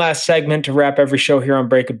do one last segment to wrap every show here on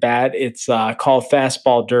Breaking Bad. It's called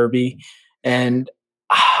Fastball Derby. And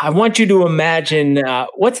I want you to imagine,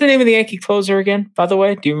 what's the name of the Yankee closer again, by the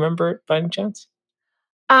way? Do you remember it by any chance?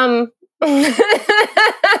 I'm really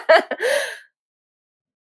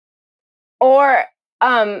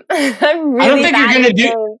I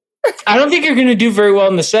don't think you're going to do very well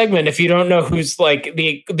in the segment if you don't know who's like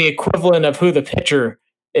the equivalent of who the pitcher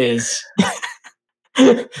is.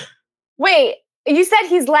 Wait, you said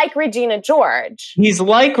he's like Regina George. He's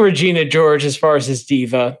like Regina George as far as his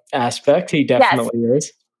diva aspect. He definitely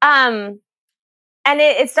is. And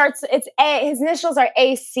his initials are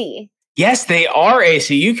AC. Yes, they are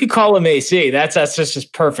AC. You could call him AC. That's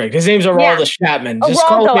just perfect. His name's Aroldis Chapman. Just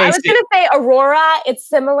call him AC. I was going to say Aurora. It's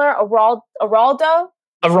similar. Araldo.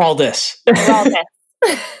 Aroldis.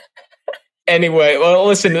 Anyway, well,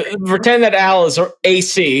 listen, pretend that Al is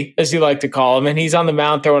AC, as you like to call him, and he's on the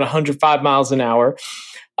mound throwing 105 miles an hour.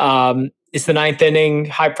 It's the ninth inning,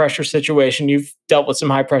 high-pressure situation. You've dealt with some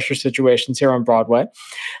high-pressure situations here on Broadway.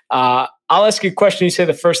 I'll ask you a question. You say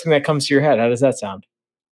the first thing that comes to your head. How does that sound?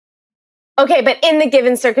 Okay, but in the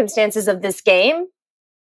given circumstances of this game?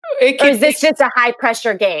 Or is this just a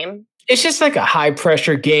high-pressure game? It's just like a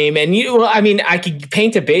high-pressure game. And I could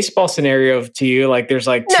paint a baseball scenario to you. Like there's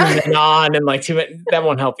like two men on and like two men. That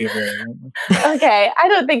won't help you very much. Okay, I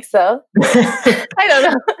don't think so. I don't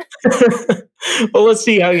know. Well, let's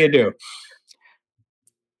see how you do.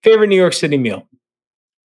 Favorite New York City meal?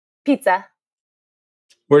 Pizza.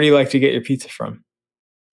 Where do you like to get your pizza from?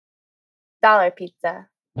 Dollar Pizza.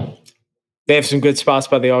 They have some good spots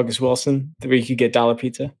by the August Wilson where you could get dollar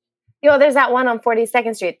pizza. There's that one on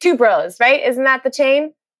 42nd Street. Two Bros, right? Isn't that the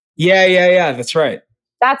chain? Yeah. That's right.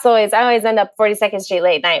 I always end up 42nd Street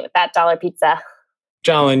late night with that dollar pizza.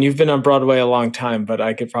 John, you've been on Broadway a long time, but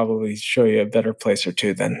I could probably show you a better place or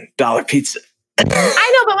two than dollar pizza. I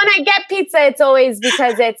know, but when I get pizza, it's always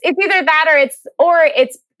because it's either that or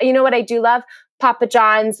it's you know what I do love? Papa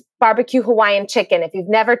John's barbecue Hawaiian chicken. If you've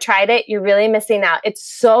never tried it, you're really missing out. It's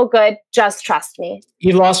so good. Just trust me.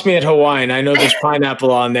 You lost me at Hawaiian. I know there's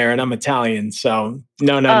pineapple on there and I'm Italian. So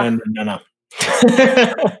no.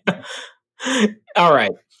 All right.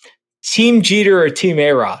 Team Jeter or Team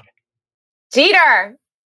A-Rod? Jeter.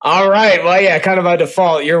 All right. Well, yeah, kind of by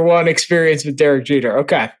default, your one experience with Derek Jeter.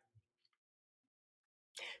 Okay.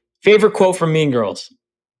 Favorite quote from Mean Girls?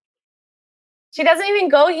 She doesn't even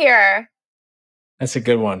go here. That's a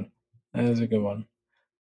good one. That is a good one.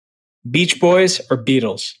 Beach Boys or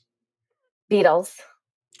Beatles? Beatles.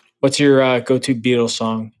 What's your go-to Beatles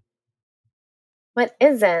song? What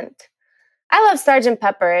isn't? I love Sgt.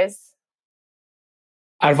 Pepper's.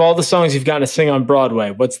 Out of all the songs you've gotten to sing on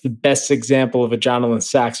Broadway, what's the best example of a Jonathan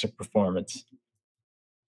Saxer performance?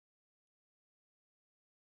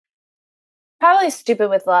 Probably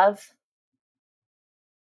Stupid with Love.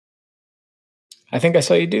 I think I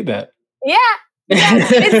saw you do that. Yeah.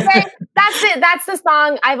 That's it. That's the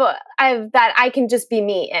song I've that I can just be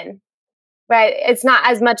me in. Right? It's not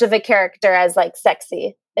as much of a character as like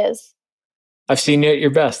Sexy is. I've seen you at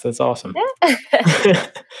your best. That's awesome. Yeah.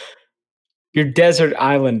 Your Desert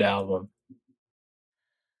Island album.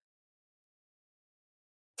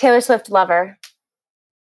 Taylor Swift Lover.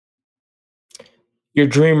 Your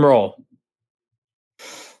dream role.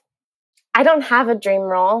 I don't have a dream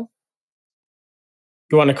role.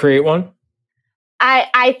 You want to create one?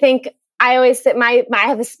 I think I always say I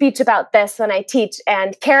have a speech about this when I teach,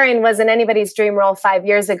 and Karen wasn't anybody's dream role 5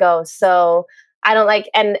 years ago. So I don't like,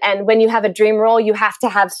 and when you have a dream role, you have to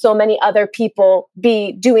have so many other people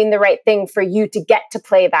be doing the right thing for you to get to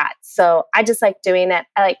play that. So I just like doing it.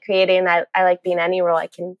 I like creating. I like being any role I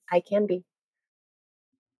can be.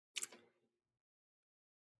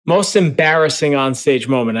 Most embarrassing on stage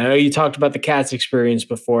moment. I know you talked about the Cats experience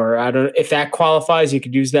before. I don't if that qualifies, you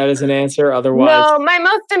could use that as an answer. Otherwise, no, my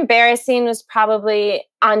most embarrassing was probably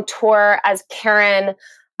on tour as Karen.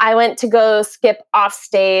 I went to go skip off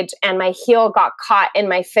stage and my heel got caught in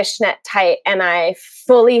my fishnet tight and I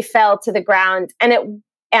fully fell to the ground.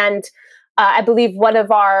 And I believe one of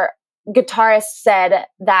our guitarists said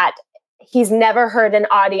that he's never heard an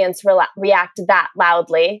audience react that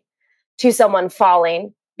loudly to someone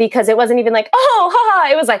falling, because it wasn't even like, oh,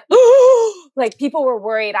 haha. It was like, oh, like people were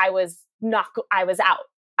worried I was out.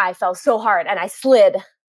 I fell so hard and I slid.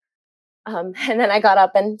 And then I got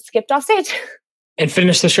up and skipped off stage. And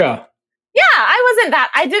finish the show. Yeah,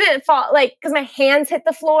 I didn't fall, like, because my hands hit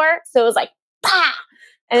the floor. So it was like, bah!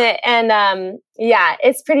 And yeah,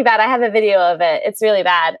 it's pretty bad. I have a video of it. It's really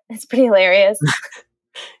bad. It's pretty hilarious.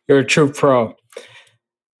 You're a true pro.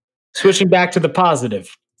 Switching back to the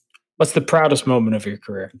positive. What's the proudest moment of your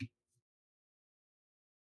career?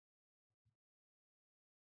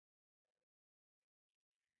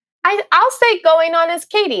 I'll say going on as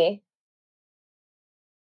Katie.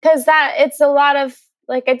 Because it's a lot of,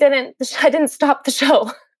 like, I didn't stop the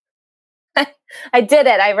show. I did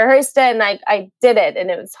it. I rehearsed it and I did it, and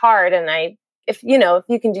it was hard. And if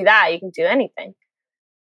you can do that, you can do anything.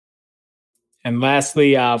 And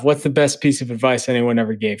lastly, what's the best piece of advice anyone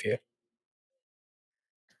ever gave you?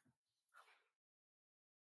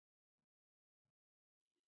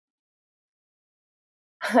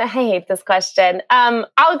 I hate this question.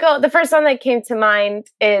 I'll go. The first one that came to mind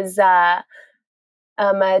is a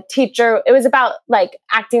teacher. It was about like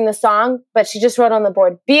acting the song, but she just wrote on the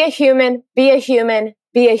board, "Be a human, be a human,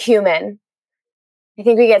 be a human." I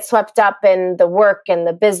think we get swept up in the work and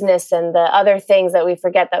the business and the other things that we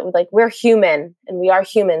forget that we're human and we are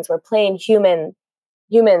humans. We're playing humans,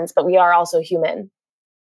 but we are also human.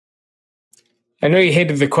 I know you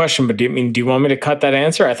hated the question, but do you want me to cut that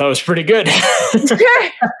answer? I thought it was pretty good.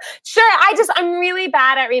 Sure. I'm really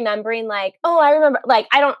bad at remembering, like, oh, I remember, like,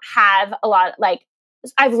 I don't have a lot, like,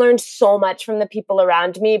 I've learned so much from the people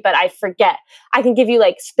around me, but I forget. I can give you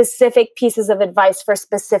like specific pieces of advice for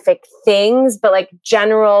specific things, but like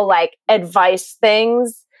general, like, advice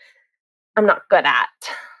things, I'm not good at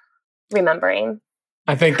remembering.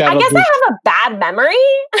 I think I guess I have a bad memory.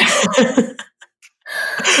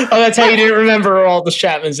 Oh, that's how you didn't remember Aroldis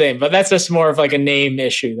Chapman's name, but that's just more of like a name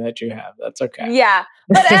issue that you have. That's okay. Yeah.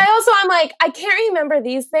 But I'm like, I can't remember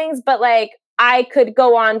these things, but like I could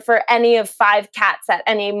go on for any of 5 cats at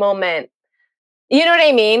any moment. You know what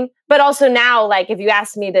I mean? But also now, like, if you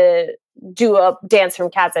ask me to do a dance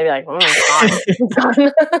from Cats, I'd be like, oh my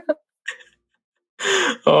God.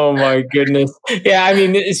 Oh my goodness. Yeah, I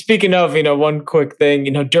mean, speaking of, one quick thing,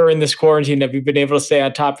 during this quarantine, have you been able to stay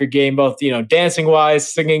on top of your game, both, dancing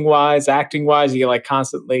wise, singing wise, acting wise? You like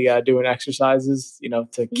constantly doing exercises,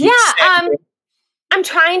 to keep I'm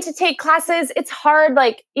trying to take classes. It's hard.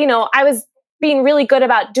 Like, I was being really good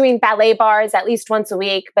about doing ballet bars at least once a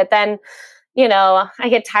week, but then, I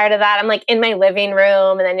get tired of that. I'm like in my living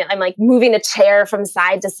room and then I'm like moving a chair from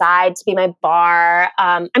side to side to be my bar.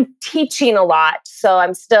 I'm teaching a lot. So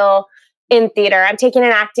I'm still in theater. I'm taking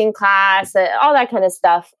an acting class, all that kind of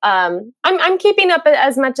stuff. I'm keeping up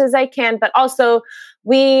as much as I can, but also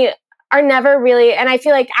we are never really, and I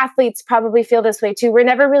feel like athletes probably feel this way too, we're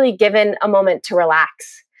never really given a moment to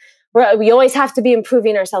relax. We always have to be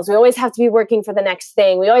improving ourselves. We always have to be working for the next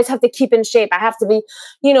thing. We always have to keep in shape. I have to be,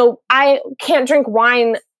 I can't drink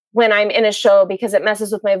wine when I'm in a show because it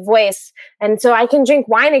messes with my voice. And so I can drink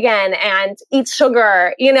wine again and eat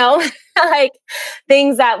sugar, like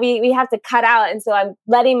things that we have to cut out. And so I'm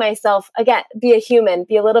letting myself, again, be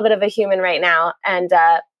a little bit of a human right now. And,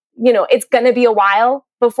 it's going to be a while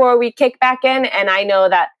before we kick back in. And I know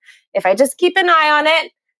that if I just keep an eye on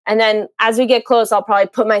it, and then as we get close, I'll probably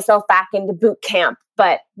put myself back into boot camp.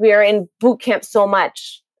 But we are in boot camp so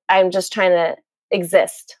much. I'm just trying to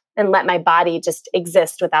exist and let my body just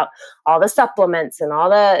exist without all the supplements and all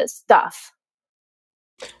the stuff.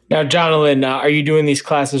 Now, Jonalyn, are you doing these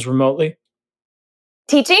classes remotely?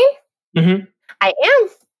 Teaching? Mm-hmm. I am.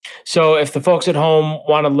 So if the folks at home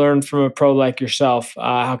want to learn from a pro like yourself,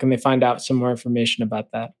 how can they find out some more information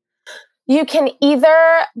about that? You can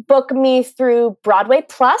either book me through Broadway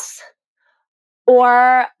Plus,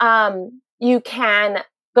 or you can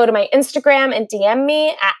go to my Instagram and DM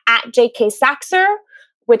me at JKSaxer,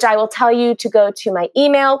 which I will tell you to go to my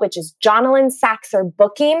email, which is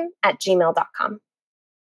jonalynsaxerbooking@gmail.com.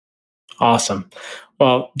 Awesome.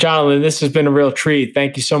 Well, Jonalyn, this has been a real treat.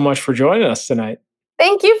 Thank you so much for joining us tonight.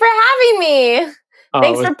 Thank you for having me.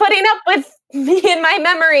 Thanks for putting up with me and my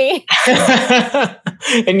memory.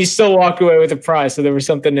 And you still walked away with a prize, so there was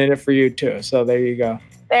something in it for you too. So there you go.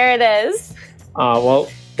 There it is. Well,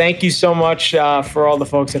 thank you so much for all the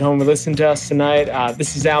folks at home who listened to us tonight.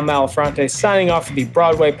 This is Al Malafronte signing off for the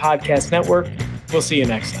Broadway Podcast Network. We'll see you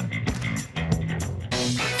next time.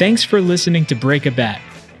 Thanks for listening to Break a Bat.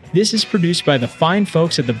 This is produced by the fine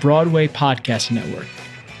folks at the Broadway Podcast Network.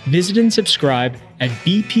 Visit and subscribe at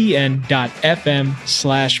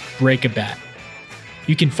bpn.fm/breakabat.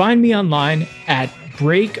 You can find me online at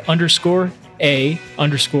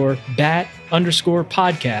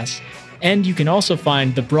break_a_bat_podcast. And you can also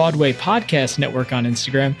find the Broadway Podcast Network on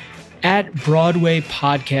Instagram at Broadway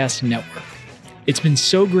Podcast Network. It's been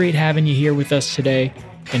so great having you here with us today,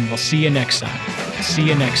 and we'll see you next time. See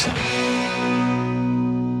you next time.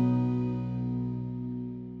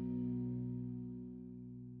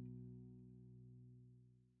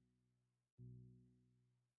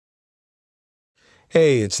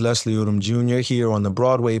 Hey, it's Leslie Odom Jr. here on the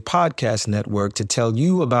Broadway Podcast Network to tell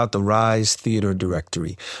you about the Rise Theater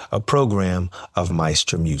Directory, a program of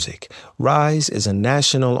Maestro Music. Rise is a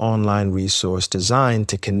national online resource designed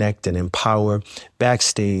to connect and empower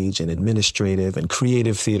backstage and administrative and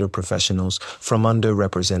creative theater professionals from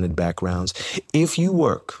underrepresented backgrounds. If you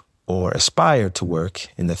work or aspire to work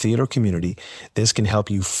in the theater community, this can help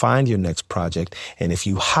you find your next project. And if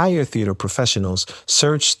you hire theater professionals,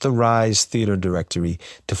 search the Rise Theater Directory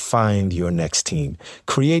to find your next team.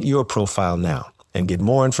 Create your profile now and get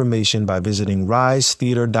more information by visiting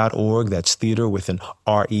risetheater.org. That's theater with an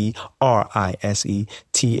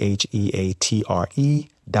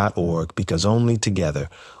RERISETHEATRE.org, because only together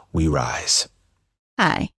we rise.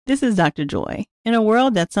 Hi, this is Dr. Joy. In a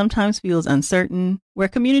world that sometimes feels uncertain, where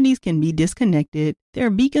communities can be disconnected, there are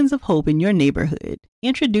beacons of hope in your neighborhood.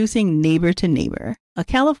 Introducing Neighbor to Neighbor, a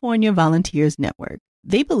California volunteers network.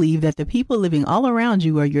 They believe that the people living all around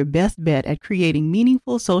you are your best bet at creating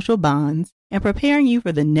meaningful social bonds and preparing you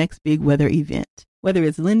for the next big weather event. Whether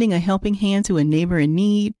it's lending a helping hand to a neighbor in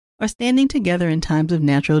need or standing together in times of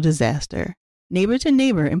natural disaster, Neighbor to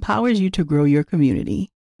Neighbor empowers you to grow your community.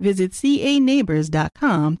 Visit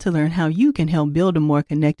caneighbors.com to learn how you can help build a more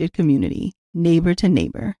connected community. Neighbor to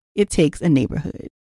Neighbor. It takes a neighborhood.